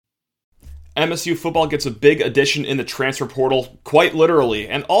MSU football gets a big addition in the transfer portal, quite literally.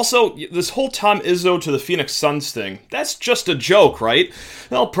 And also, this whole Tom Izzo to the Phoenix Suns thing, that's just a joke, right?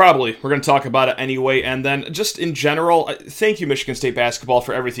 Well, probably. We're going to talk about it anyway. And then, just in general, thank you, Michigan State basketball,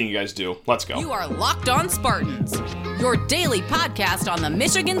 for everything you guys do. Let's go. You are Locked On Spartans, your daily podcast on the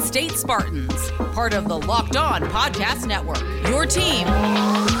Michigan State Spartans, part of the Locked On Podcast Network, your team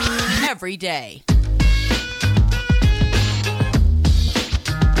every day.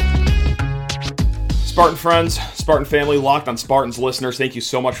 Spartan friends, Spartan family, Locked On Spartans listeners, thank you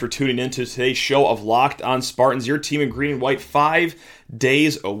so much for tuning in to today's show of Locked On Spartans, your team in green and white 5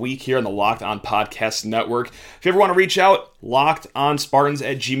 days a week here on the Locked On Podcast Network. If you ever want to reach out,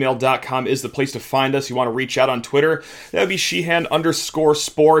 lockedonspartans@gmail.com is the place to find us. You want to reach out on Twitter, that would be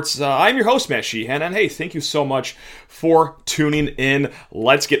Sheehan_sports. I'm your host, Matt Sheehan, and hey, thank you so much for tuning in.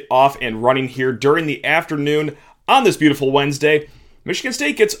 Let's get off and running here during the afternoon on this beautiful Wednesday. Michigan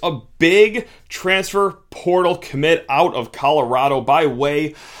State gets a big transfer portal commit out of Colorado by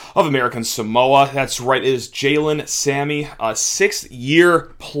way of American Samoa. That's right, it is Jalen Sami, a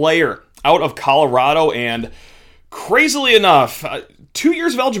 6th-year player out of Colorado, and crazily enough, 2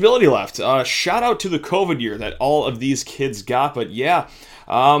 years of eligibility left. Shout out to the COVID year that all of these kids got, but yeah,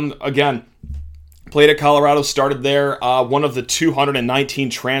 again, played at Colorado, started there, one of the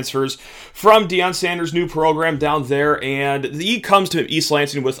 219 transfers from Deion Sanders' new program down there, and he comes to East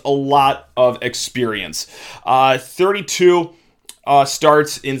Lansing with a lot of experience. 32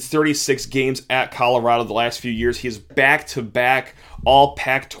 starts in 36 games at Colorado the last few years. He is back-to-back all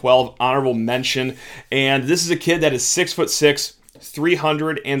Pac-12 honorable mention, and this is a kid that is 6'6",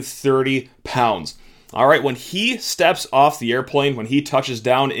 330 pounds. All right, when he steps off the airplane, when he touches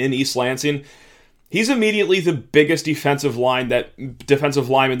down in East Lansing, he's immediately the biggest defensive lineman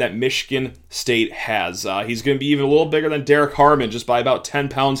that Michigan State has. He's going to be even a little bigger than Derek Harmon, just by about 10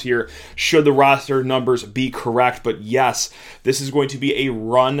 pounds here, should the roster numbers be correct. But yes, this is going to be a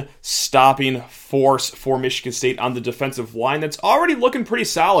run-stopping force for Michigan State on the defensive line that's already looking pretty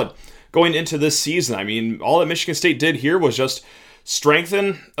solid going into this season. I mean, all that Michigan State did here was just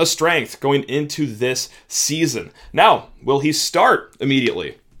strengthen a strength going into this season. Now, will he start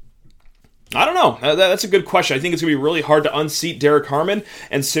immediately? I don't know. That's a good question. I think it's going to be really hard to unseat Derek Harmon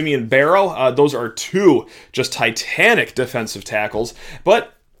and Simeon Barrow. Those are two just titanic defensive tackles.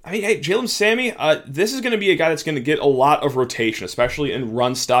 But, I mean, hey, Jalen Sami, this is going to be a guy that's going to get a lot of rotation, especially in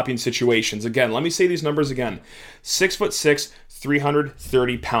run-stopping situations. Again, let me say these numbers again. 6'6",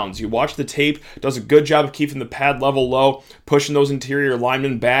 330 pounds. You watch the tape, does a good job of keeping the pad level low, pushing those interior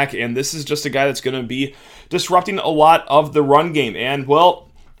linemen back, and this is just a guy that's going to be disrupting a lot of the run game. And, well,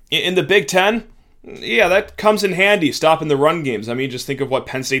 in the Big Ten, yeah, that comes in handy, stopping the run games. I mean, just think of what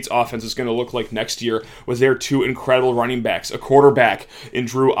Penn State's offense is going to look like next year with their 2 incredible running backs, a quarterback in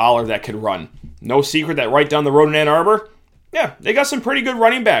Drew Aller that could run. No secret that right down the road in Ann Arbor, yeah, they got some pretty good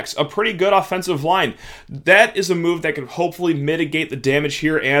running backs, a pretty good offensive line. That is a move that could hopefully mitigate the damage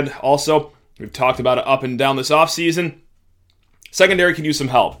here, and also, we've talked about it up and down this offseason, secondary can use some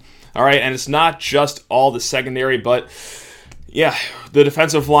help. All right, and it's not just all the secondary, but yeah, the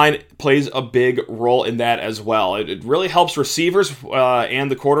defensive line plays a big role in that as well. It really helps receivers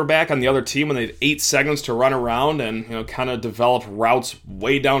and the quarterback on the other team when they have 8 seconds to run around and kind of develop routes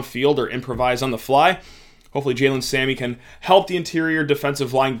way downfield or improvise on the fly. Hopefully Jalen Sami can help the interior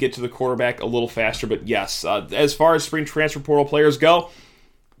defensive line get to the quarterback a little faster. But yes, as far as spring transfer portal players go,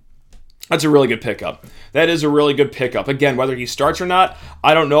 that's a really good pickup. That is a really good pickup. Again, whether he starts or not,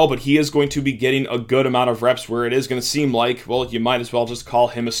 I don't know, but he is going to be getting a good amount of reps where it is going to seem like, well, you might as well just call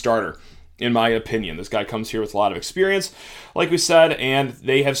him a starter, in my opinion. This guy comes here with a lot of experience, like we said, and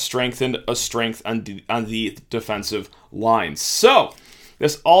they have strengthened a strength on the defensive line. So,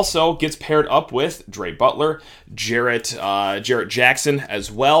 this also gets paired up with Dre Butler, Jarrett Jackson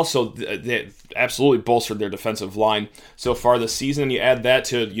as well. So they absolutely bolstered their defensive line so far this season. And you add that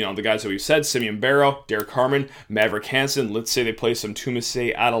to the guys that we've said: Simeon Barrow, Derek Harmon, Maverick Hansen. Let's say they play some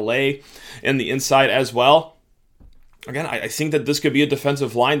Tumise Adelaide in the inside as well. Again, I think that this could be a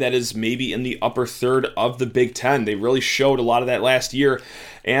defensive line that is maybe in the upper third of the Big Ten. They really showed a lot of that last year.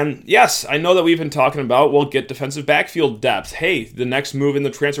 And yes, I know that we've been talking about, well, get defensive backfield depth. Hey, the next move in the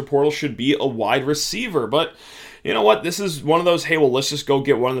transfer portal should be a wide receiver. But you know what? This is one of those, hey, well, let's just go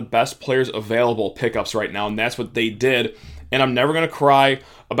get one of the best players available pickups right now. And that's what they did. And I'm never going to cry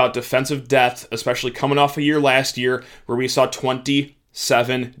about defensive depth, especially coming off a year last year where we saw 27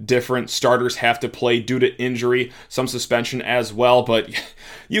 different starters have to play due to injury, some suspension as well, but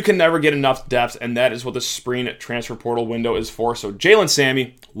you can never get enough depth, and that is what the spring transfer portal window is for. So Jalen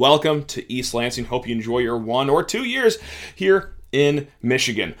Sami, welcome to East Lansing. Hope you enjoy your 1 or 2 years here in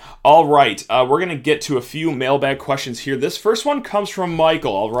Michigan. All right, we're going to get to a few mailbag questions here. This first one comes from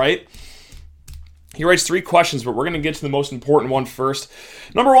Michael, all right? He writes 3 questions, but we're going to get to the most important one first.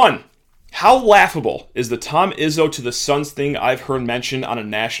 Number 1, how laughable is the Tom Izzo to the Suns thing I've heard mentioned on a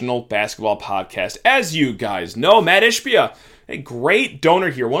national basketball podcast? As you guys know, Matt Ishbia, a great donor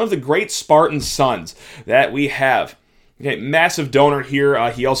here, one of the great Spartan sons that we have. Okay, massive donor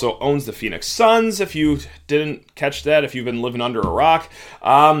here. He also owns the Phoenix Suns, if you didn't catch that, if you've been living under a rock.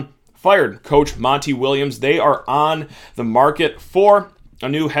 Fired Coach Monty Williams. They are on the market for a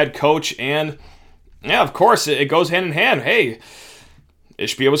new head coach, and yeah, of course, it goes hand in hand. Hey,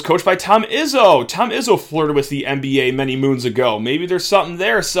 Ishbia was coached by Tom Izzo. Tom Izzo flirted with the NBA many moons ago. Maybe there's something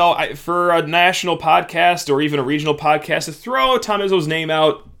there. So for a national podcast or even a regional podcast to throw Tom Izzo's name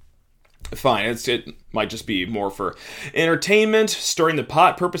out, fine. It might just be more for entertainment, stirring the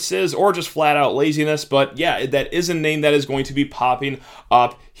pot purposes, or just flat out laziness. But yeah, that is a name that is going to be popping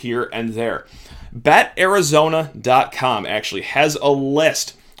up here and there. BetArizona.com actually has a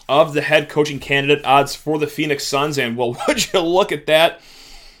list of the head coaching candidate odds for the Phoenix Suns, and well, would you look at that?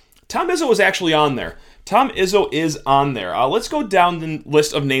 Tom Izzo was actually on there. Tom Izzo is on there. Let's go down the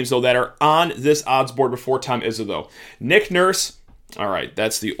list of names, though, that are on this odds board before Tom Izzo, though. Nick Nurse, all right,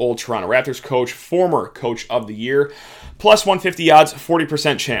 that's the old Toronto Raptors coach, former coach of the year. Plus 150 odds,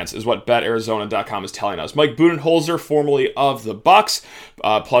 40% chance is what BetArizona.com is telling us. Mike Budenholzer, formerly of the Bucks,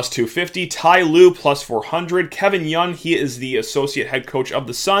 plus 250. Ty Lue, plus 400. Kevin Young, he is the associate head coach of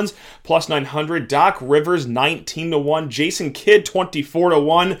the Suns, plus 900. Doc Rivers, 19-1. Jason Kidd,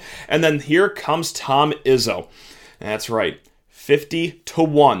 24-1. And then here comes Tom Izzo. That's right.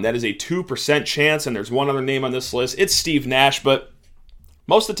 50-1. That is a 2% chance, and there's one other name on this list. It's Steve Nash, but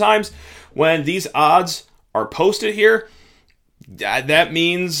most of the times when these odds are posted here, that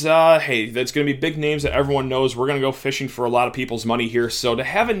means, hey, that's going to be big names that everyone knows. We're going to go fishing for a lot of people's money here. So to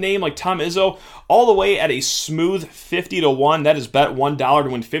have a name like Tom Izzo all the way at a smooth 50-1, that is bet $1 to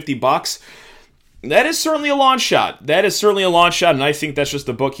win $50. That is certainly a long shot. That is certainly a long shot, and I think that's just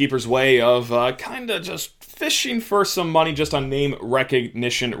the bookkeeper's way of kind of just fishing for some money just on name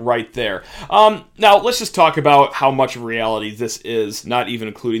recognition right there. Now, let's just talk about how much of reality this is, not even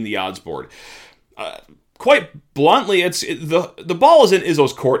including the odds board. Quite bluntly, the ball is in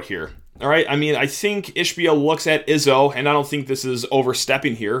Izzo's court here. All right, I mean, I think Ishbia looks at Izzo, and I don't think this is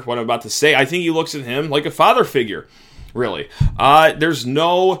overstepping here, what I'm about to say. I think he looks at him like a father figure, really. There's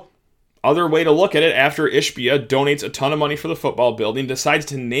no other way to look at it after Ishbia donates a ton of money for the football building, decides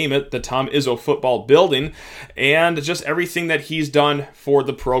to name it the Tom Izzo Football Building, and just everything that he's done for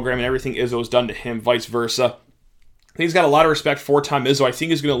the program and everything Izzo's done to him, vice versa. He's got a lot of respect for Tom Izzo. I think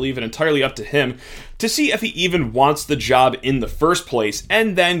he's going to leave it entirely up to him to see if he even wants the job in the first place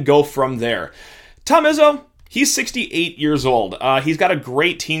and then go from there. Tom Izzo, he's 68 years old. He's got a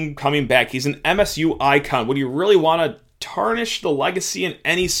great team coming back. He's an MSU icon. Would you really want to tarnish the legacy in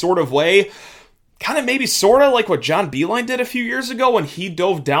any sort of way? Kind of maybe sort of like what John Beilein did a few years ago when he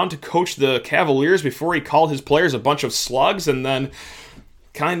dove down to coach the Cavaliers before he called his players a bunch of slugs and then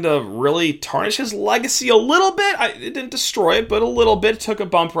kind of really tarnish his legacy a little bit. It didn't destroy it, but a little bit. Took a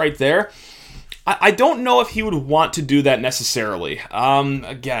bump right there. I don't know if he would want to do that necessarily.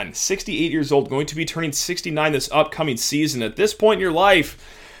 Again, 68 years old, going to be turning 69 this upcoming season. At this point in your life,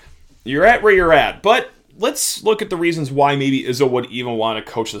 you're at where you're at. But let's look at the reasons why maybe Izzo would even want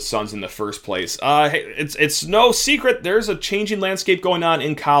to coach the Suns in the first place. It's no secret there's a changing landscape going on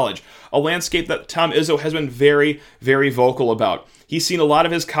in college, a landscape that Tom Izzo has been very, very vocal about. He's seen a lot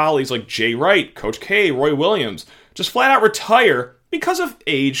of his colleagues like Jay Wright, Coach K, Roy Williams, just flat out retire because of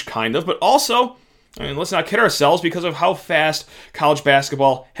age, kind of, but also, I mean, let's not kid ourselves, because of how fast college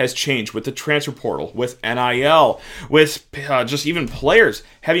basketball has changed with the transfer portal, with NIL, with just even players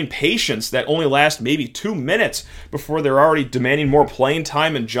having patience that only last maybe 2 minutes before they're already demanding more playing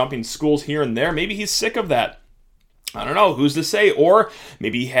time and jumping schools here and there. Maybe he's sick of that. I don't know, who's to say? Or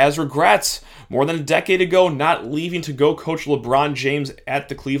maybe he has regrets more than a decade ago not leaving to go coach LeBron James at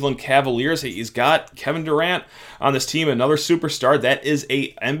the Cleveland Cavaliers. He's got Kevin Durant on this team, another superstar. That is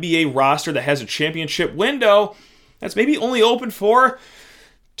a NBA roster that has a championship window that's maybe only open for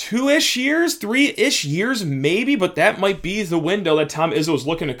 2-ish years, 3-ish years maybe, but that might be the window that Tom Izzo is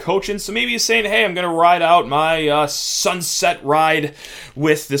looking to coach in. So maybe he's saying, hey, I'm going to ride out my sunset ride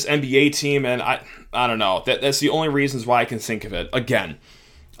with this NBA team, and I don't know. That's the only reasons why I can think of it. Again,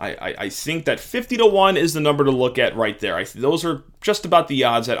 I think that 50-1 is the number to look at right there. Those are just about the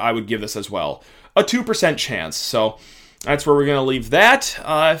odds that I would give this as well. A 2% chance. So that's where we're going to leave that.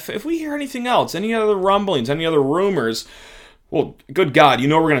 If we hear anything else, any other rumblings, any other rumors, Well, good God, you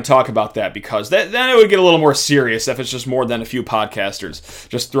know we're going to talk about that, because then it would get a little more serious if it's just more than a few podcasters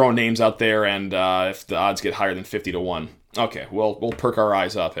just throwing names out there, and if the odds get higher than 50-1. Okay, well, we'll perk our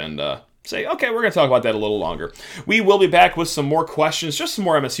eyes up and say, okay, we're going to talk about that a little longer. We will be back with some more questions, just some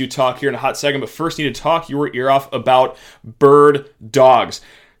more MSU talk here in a hot second, but first need to talk your ear off about Bird Dogs.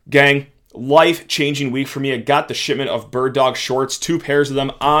 Gang, life-changing week for me. I got the shipment of Bird Dog shorts, 2 pairs of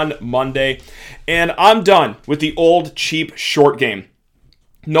them on Monday, and I'm done with the old cheap short game.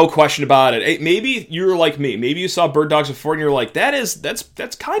 No question about it. Hey, maybe you're like me. Maybe you saw Bird Dogs before and you're like, that's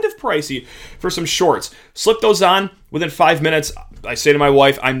kind of pricey for some shorts. Slip those on within 5 minutes. I say to my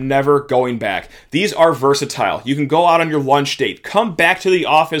wife, I'm never going back. These are versatile. You can go out on your lunch date, come back to the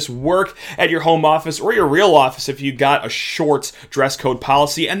office, work at your home office or your real office if you got a shorts dress code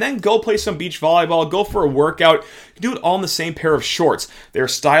policy, and then go play some beach volleyball, go for a workout. You can do it all in the same pair of shorts. They're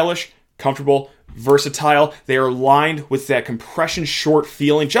stylish, comfortable, versatile. They are lined with that compression short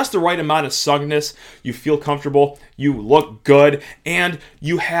feeling, just the right amount of snugness. You feel comfortable, you look good, and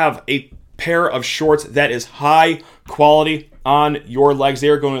you have a pair of shorts that is high quality on your legs. They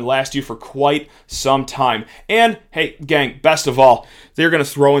are going to last you for quite some time. And hey, gang, best of all, they're going to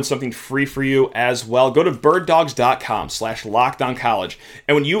throw in something free for you as well. Go to birddogs.com/lockedoncollege.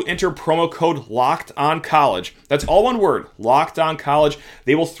 And when you enter promo code LOCKEDONCollege, that's all one word, LOCKEDONCollege,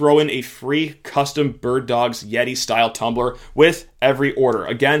 they will throw in a free custom Bird Dogs Yeti style tumbler with every order.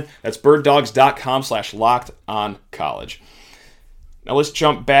 Again, that's birddogs.com/lockedoncollege. Now let's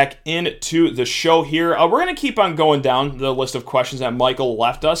jump back into the show here. We're going to keep on going down the list of questions that Michael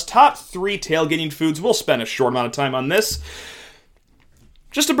left us. Top 3 tailgating foods. We'll spend a short amount of time on this.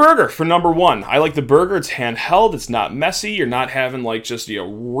 Just a burger for number 1. I like the burger. It's handheld. It's not messy. You're not having like just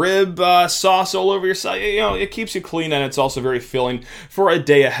rib sauce all over your side. It keeps you clean, and it's also very filling for a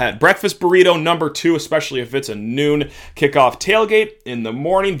day ahead. Breakfast burrito number 2, especially if it's a noon kickoff tailgate in the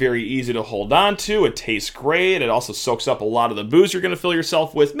morning. Very easy to hold on to. It tastes great. It also soaks up a lot of the booze you're going to fill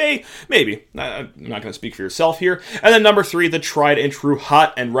yourself with. Maybe. I'm not going to speak for yourself here. And then number 3, the tried and true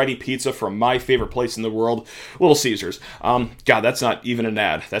hot and ready pizza from my favorite place in the world, Little Caesars. God, that's not even an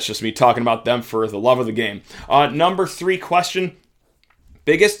ad. That's just me talking about them for the love of the game. Number 3 question.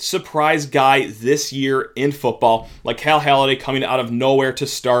 Biggest surprise guy this year in football, like Cal Haladay coming out of nowhere to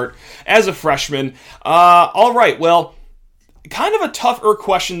start as a freshman. All right, well, kind of a tougher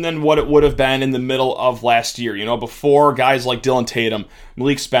question than what it would have been in the middle of last year. Before guys like Dylan Tatum,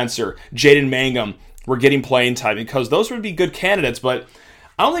 Malik Spencer, Jaden Mangum were getting playing time, because those would be good candidates, but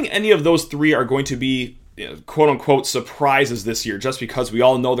I don't think any of those 3 are going to be quote-unquote surprises this year, just because we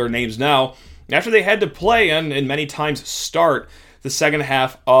all know their names now after they had to play and many times start the second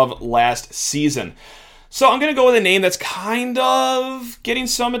half of last season. So I'm going to go with a name that's kind of getting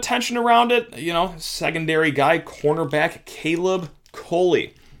some attention around it. Secondary guy, cornerback Caleb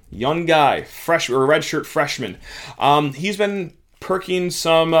Coley. Young guy, redshirt freshman. He's been perking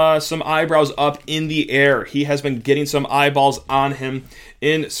some eyebrows up in the air. He has been getting some eyeballs on him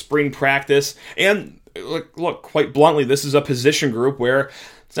in spring practice, and look, quite bluntly, this is a position group where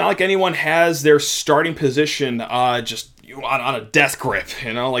it's not like anyone has their starting position just on a death grip,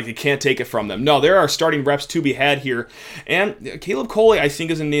 like you can't take it from them. No, there are starting reps to be had here, and Caleb Coley, I think,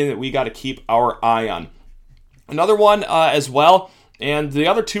 is a name that we got to keep our eye on. Another one as well, and the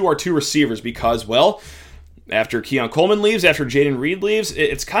other 2 are 2 receivers, because, well, after Keon Coleman leaves, after Jaden Reed leaves,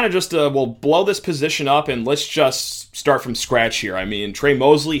 it's kind of just we'll blow this position up and let's just start from scratch here. I mean, Trey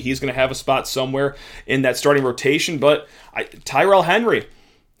Mosley, he's going to have a spot somewhere in that starting rotation, but Tyrell Henry,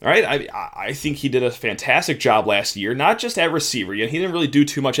 all right, I think he did a fantastic job last year, not just at receiver. He didn't really do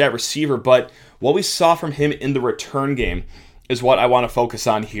too much at receiver, but what we saw from him in the return game is what I want to focus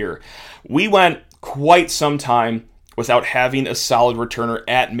on here. We went quite some time without having a solid returner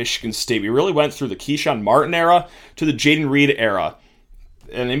at Michigan State. We really went through the Keyshawn Martin era to the Jaden Reed era.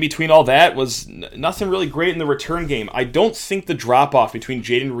 And in between all that was nothing really great in the return game. I don't think the drop-off between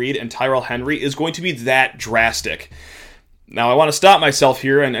Jaden Reed and Tyrell Henry is going to be that drastic. Now, I want to stop myself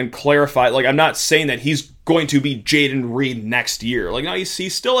here and clarify. I'm not saying that he's going to be Jaden Reed next year. No,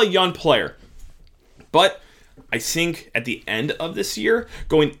 he's still a young player. But I think at the end of this year,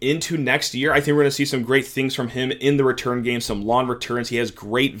 going into next year, I think we're going to see some great things from him in the return game, some long returns. He has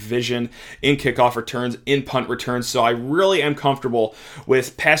great vision in kickoff returns, in punt returns, so I really am comfortable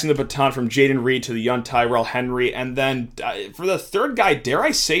with passing the baton from Jaden Reed to the young Tyrell Henry. And then for the third guy, dare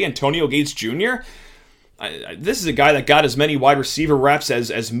I say Antonio Gates Jr., this is a guy that got as many wide receiver reps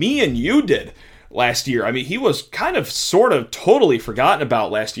as me and you did last year. I mean, he was kind of sort of totally forgotten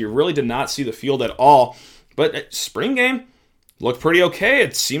about last year, really did not see the field at all. But at spring game, look pretty okay.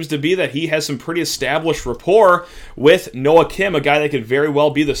 It seems to be that he has some pretty established rapport with Noah Kim, a guy that could very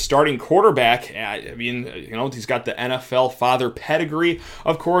well be the starting quarterback. I mean, he's got the NFL father pedigree,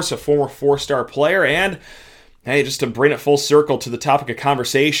 of course, a former 4-star player. And, hey, just to bring it full circle to the topic of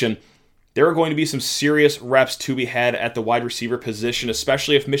conversation, there are going to be some serious reps to be had at the wide receiver position,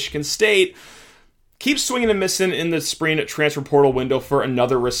 especially if Michigan State keeps swinging and missing in the spring transfer portal window for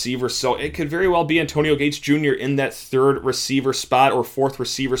another receiver. So it could very well be Antonio Gates Jr. in that third receiver spot or fourth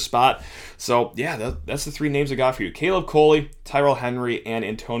receiver spot. So, yeah, that's the three names I got for you. Caleb Coley, Tyrell Henry, and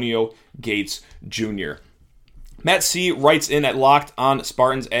Antonio Gates Jr. Matt C. writes in at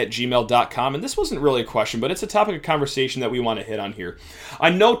lockedonspartans@gmail.com, and this wasn't really a question, but it's a topic of conversation that we want to hit on here.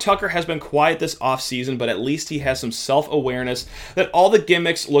 I know Tucker has been quiet this offseason, but at least he has some self-awareness that all the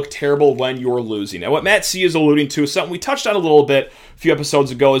gimmicks look terrible when you're losing. And what Matt C. is alluding to, something we touched on a little bit a few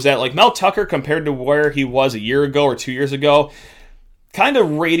episodes ago, is that like Mel Tucker, compared to where he was a year ago or 2 years ago, kind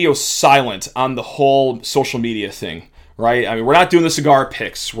of radio silent on the whole social media thing. Right? I mean, we're not doing the cigar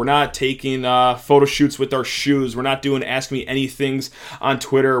picks. We're not taking photo shoots with our shoes. We're not doing Ask Me Anythings on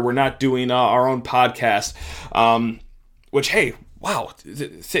Twitter. We're not doing our own podcast. Which, hey, wow,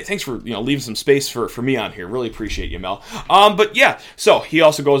 thanks for leaving some space for me on here. Really appreciate you, Mel. But yeah, so he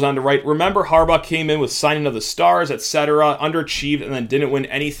also goes on to write, remember Harbaugh came in with signing of the stars, etc., underachieved, and then didn't win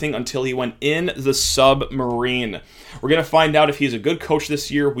anything until he went in the submarine. We're going to find out if he's a good coach this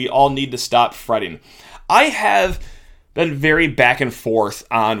year. We all need to stop fretting. I have been very back and forth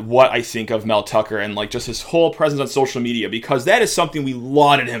on what I think of Mel Tucker and like just his whole presence on social media, because that is something we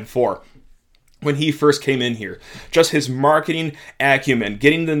lauded him for when he first came in here. Just his marketing acumen,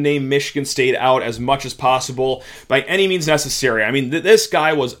 getting the name Michigan State out as much as possible by any means necessary. I mean, this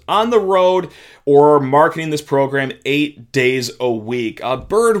guy was on the road or marketing this program 8 days a week.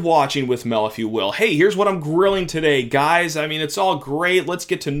 Bird watching with Mel, if you will. Hey, here's what I'm grilling today, guys. I mean, it's all great. Let's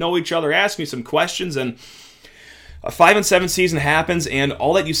get to know each other. Ask me some questions. And a 5-7 season happens, and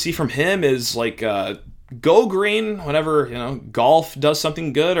all that you see from him is like go green whenever golf does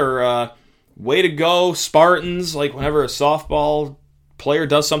something good, or way to go Spartans, like whenever a softball player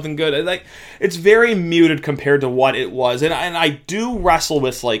does something good. Like, it's very muted compared to what it was, and I do wrestle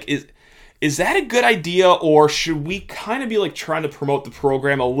with like, is that a good idea, or should we kind of be like trying to promote the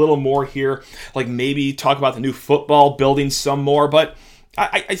program a little more here, like maybe talk about the new football building some more? But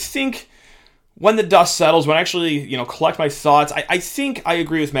I think when the dust settles, when I actually, collect my thoughts, I think I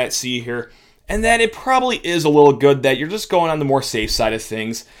agree with Matt C. here, and that it probably is a little good that you're just going on the more safe side of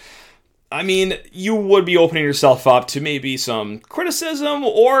things. I mean, you would be opening yourself up to maybe some criticism,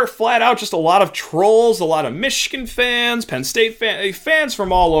 or flat out just a lot of trolls, a lot of Michigan fans, Penn State fans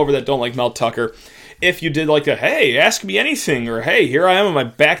from all over that don't like Mel Tucker. If you did like a, hey, ask me anything, or hey, here I am on my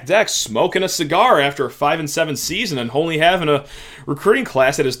back deck smoking a cigar after a 5-7 season and only having a recruiting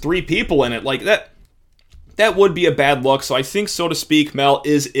class that has 3 people in it, like that would be a bad look. So I think, so to speak, Mel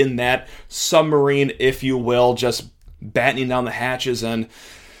is in that submarine, if you will, just battening down the hatches and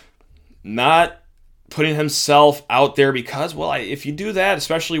not putting himself out there, because, well, if you do that,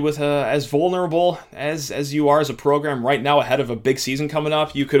 especially with as vulnerable as you are as a program right now ahead of a big season coming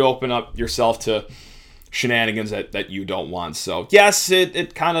up, you could open up yourself to shenanigans that you don't want. So yes,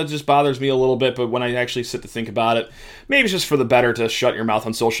 it kind of just bothers me a little bit, but when I actually sit to think about it, maybe it's just for the better to shut your mouth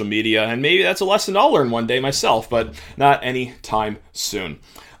on social media, and maybe that's a lesson I'll learn one day myself, but not anytime soon.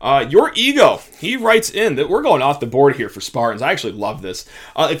 Your Ego, he writes in that we're going off the board here for Spartans. I actually love this.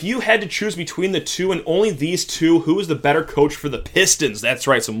 If you had to choose between the two and only these two, who is the better coach for the Pistons? That's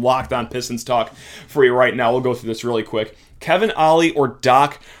right, some locked on Pistons talk for you right now. We'll go through this really quick. Kevin Ollie or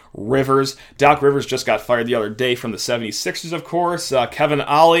Doc Rivers? Doc Rivers just got fired the other day from the 76ers, of course. Kevin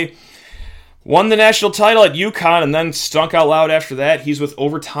Ollie won the national title at UConn and then stunk out loud after that. He's with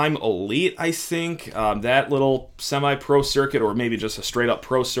Overtime Elite, I think. That little semi-pro circuit, or maybe just a straight-up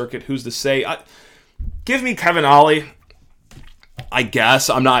pro circuit. Who's to say? Give me Kevin Ollie, I guess.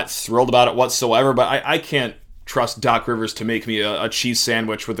 I'm not thrilled about it whatsoever, but I can't trust Doc Rivers to make me a cheese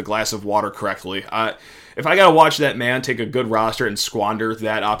sandwich with a glass of water correctly. If I got to watch that man take a good roster and squander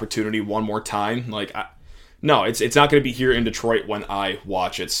that opportunity one more time, no, it's not going to be here in Detroit when I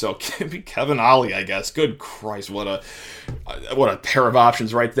watch it. So give me Kevin Ollie, I guess. Good Christ, what a pair of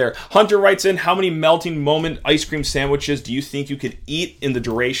options right there. Hunter writes in, how many melting moment ice cream sandwiches do you think you could eat in the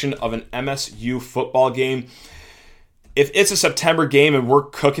duration of an MSU football game? If it's a September game and we're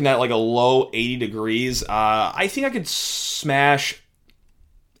cooking at like a low 80 degrees, I think I could smash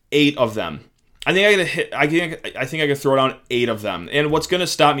 8 of them. I think I could throw down 8 of them. And what's going to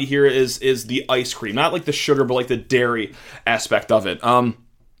stop me here is the ice cream, not like the sugar, but like the dairy aspect of it.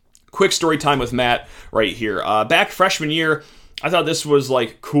 Quick story time with Matt right here. Back freshman year, I thought this was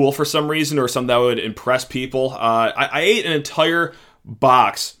like cool for some reason, or something that would impress people. I ate an entire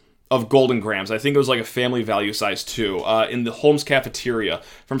box of Golden Grams. I think it was like a family value size too, in the Holmes cafeteria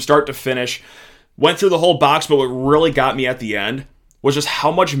from start to finish. Went through the whole box, but what really got me at the end was just how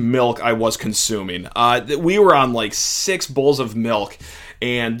much milk I was consuming. We were on like 6 bowls of milk,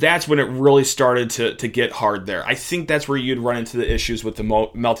 and that's when it really started to get hard there. I think that's where you'd run into the issues with the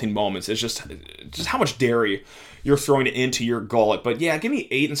melting moments. It's just how much dairy you're throwing into your gullet. But yeah, give me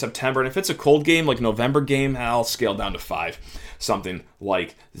 8 in September, and if it's a cold game, like November game, I'll scale down to 5. Something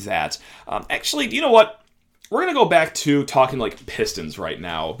like that. Actually, you know what? We're going to go back to talking like Pistons right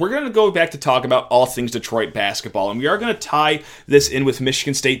now. We're going to go back to talk about all things Detroit basketball, and we are going to tie this in with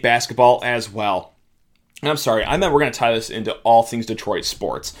Michigan State basketball as well. And I'm sorry, I meant we're going to tie this into all things Detroit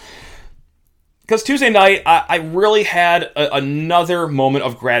sports. Because Tuesday night, I really had another moment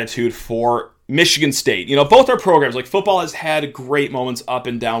of gratitude for Michigan State. You know, both our programs, like football has had great moments up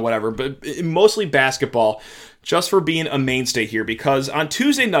and down, whatever, but mostly basketball, just for being a mainstay here. Because on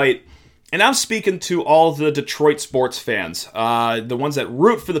Tuesday night, and I'm speaking to all the Detroit sports fans, the ones that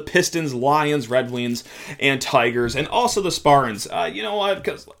root for the Pistons, Lions, Red Wings, and Tigers, and also the Spartans. You know what?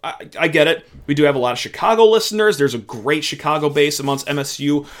 Because I get it. We do have a lot of Chicago listeners. There's a great Chicago base amongst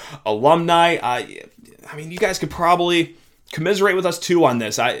MSU alumni. I mean, you guys could probably commiserate with us too on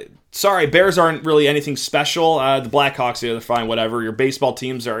this. Sorry, Bears aren't really anything special. The Blackhawks, they're fine, whatever. Your baseball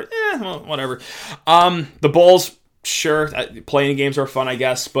teams are, well, whatever. The Bulls, sure, playing games are fun, I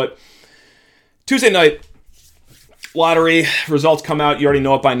guess, but Tuesday night, lottery results come out. You already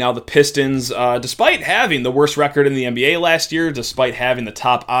know it by now. The Pistons, despite having the worst record in the NBA last year, despite having the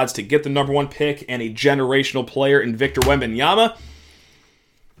top odds to get the number 1 pick and a generational player in Victor Wembanyama,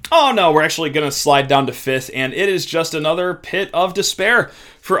 oh no, we're actually going to slide down to 5th, and it is just another pit of despair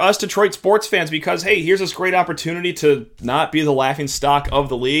for us Detroit sports fans because, hey, here's this great opportunity to not be the laughingstock of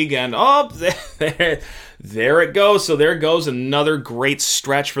the league, and there it goes. So there goes another great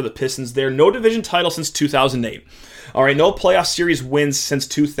stretch for the Pistons there. No division title since 2008. All right, no playoff series wins since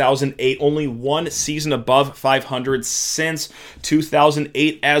 2008. Only 1 season above 500 since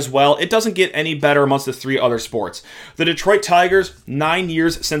 2008 as well. It doesn't get any better amongst the 3 other sports. The Detroit Tigers, 9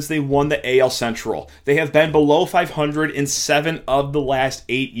 years since they won the AL Central. They have been below 500 in 7 of the last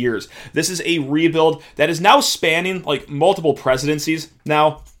 8 years. This is a rebuild that is now spanning like multiple presidencies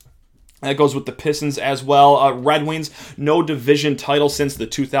now. That goes with the Pistons as well. Red Wings, no division title since the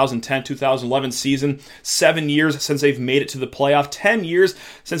 2010-2011 season. 7 years since they've made it to the playoff. 10 years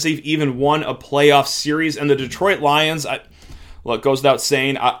since they've even won a playoff series. And the Detroit Lions, well, it goes without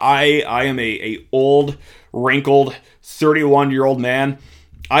saying, I am a old, wrinkled, 31-year-old man.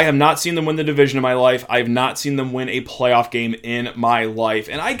 I have not seen them win the division in my life. I have not seen them win a playoff game in my life.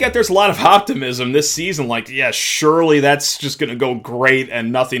 And I get there's a lot of optimism this season. Like, yeah, surely that's just going to go great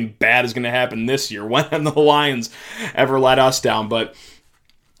and nothing bad is going to happen this year. When have the Lions ever let us down? But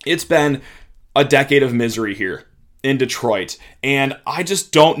it's been a decade of misery here in Detroit. And I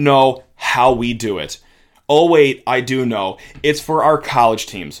just don't know how we do it. Oh, wait, I do know. It's for our college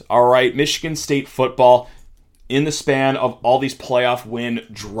teams. All right, Michigan State football in the span of all these playoff win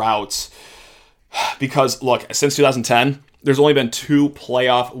droughts. Because, look, since 2010, there's only been 2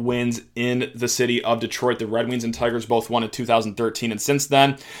 playoff wins in the city of Detroit. The Red Wings and Tigers both won in 2013. And since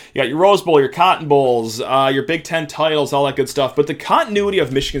then, you got your Rose Bowl, your Cotton Bowls, your Big Ten titles, all that good stuff. But the continuity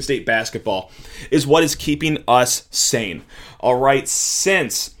of Michigan State basketball is what is keeping us sane. All right,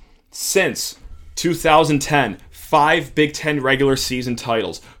 since 2010, 5 Big Ten regular season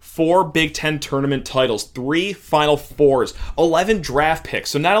titles, 4 Big Ten tournament titles, 3 Final Fours, 11 draft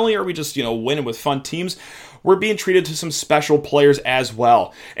picks. So not only are we just, winning with fun teams, we're being treated to some special players as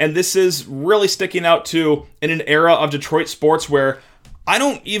well. And this is really sticking out too in an era of Detroit sports where I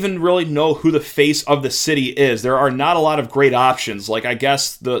don't even really know who the face of the city is. There are not a lot of great options. Like, I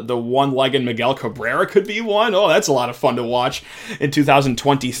guess the one-legged Miguel Cabrera could be one. Oh, that's a lot of fun to watch in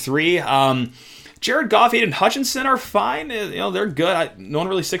 2023. Jared Goff, Aiden Hutchinson are fine. They're good. No one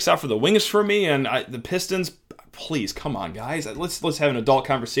really sticks out for the Wings for me. And the Pistons, please, come on, guys. Let's have an adult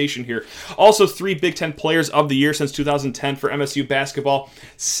conversation here. Also, 3 Big Ten Players of the Year since 2010 for MSU basketball.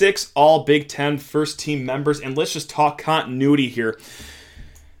 6 all Big Ten first-team members. And let's just talk continuity here.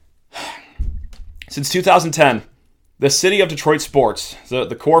 Since 2010, the city of Detroit sports,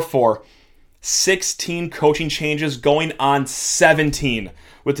 the core 4, 16 coaching changes going on 17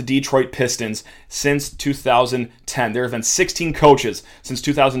 with the Detroit Pistons since 2010. There have been 16 coaches since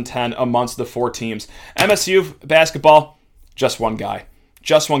 2010 amongst the 4 teams. MSU basketball, just one guy.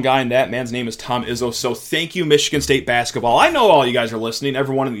 just one guy, and that man's name is Tom Izzo. So thank you, Michigan State basketball. I know all you guys are listening,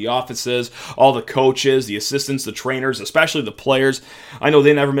 everyone in the offices, all the coaches, the assistants, the trainers, especially the players. I know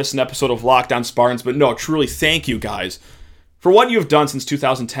they never miss an episode of Locked On Spartans, but no, truly thank you guys for what you've done since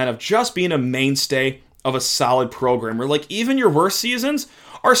 2010 of just being a mainstay of a solid program where, like, even your worst seasons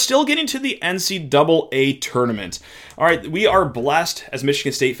are still getting to the NCAA tournament. All right, we are blessed as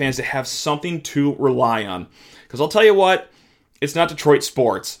Michigan State fans to have something to rely on. Because I'll tell you what, it's not Detroit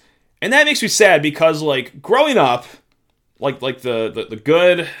sports. And that makes me sad because, like, growing up, like the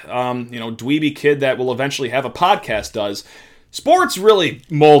good, dweeby kid that will eventually have a podcast does, sports really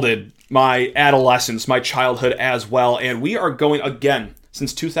molded my adolescence, my childhood as well. And we are going again,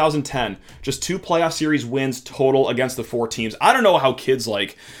 since 2010, just 2 playoff series wins total against the 4 teams. I don't know how kids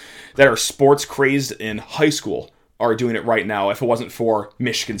like that are sports crazed in high school are doing it right now if it wasn't for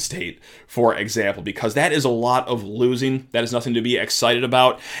Michigan State, for example, because that is a lot of losing. That is nothing to be excited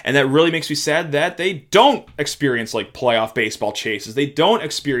about. And that really makes me sad that they don't experience like playoff baseball chases. They don't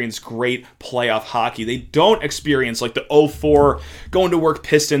experience great playoff hockey. They don't experience like the 0-4 going to work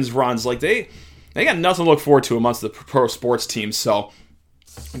Pistons runs. Like they got nothing to look forward to amongst the pro sports teams. So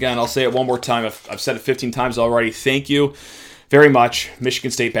again, I'll say it one more time. I've said it 15 times already. Thank you very much, Michigan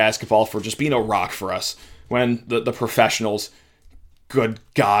State basketball, for just being a rock for us when the professionals, good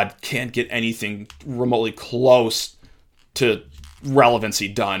God, can't get anything remotely close to relevancy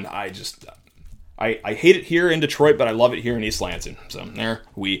done. I hate it here in Detroit, but I love it here in East Lansing. So there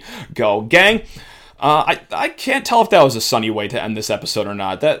we go. Gang, I can't tell if that was a sunny way to end this episode or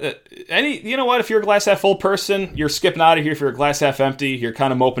not. You know what? If you're a glass half full person, you're skipping out of here. If you're a glass half empty, you're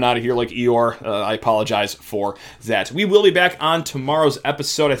kind of moping out of here like Eeyore. I apologize for that. We will be back on tomorrow's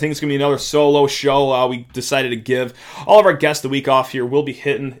episode. I think it's going to be another solo show. We decided to give all of our guests the week off here. We'll be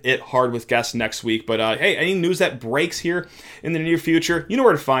hitting it hard with guests next week. But hey, any news that breaks here in the near future, you know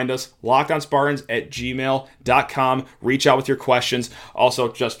where to find us. LockedOnSpartans@gmail.com. Reach out with your questions.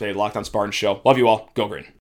 Also, just a Locked On Spartans show. Love you all. Go Green.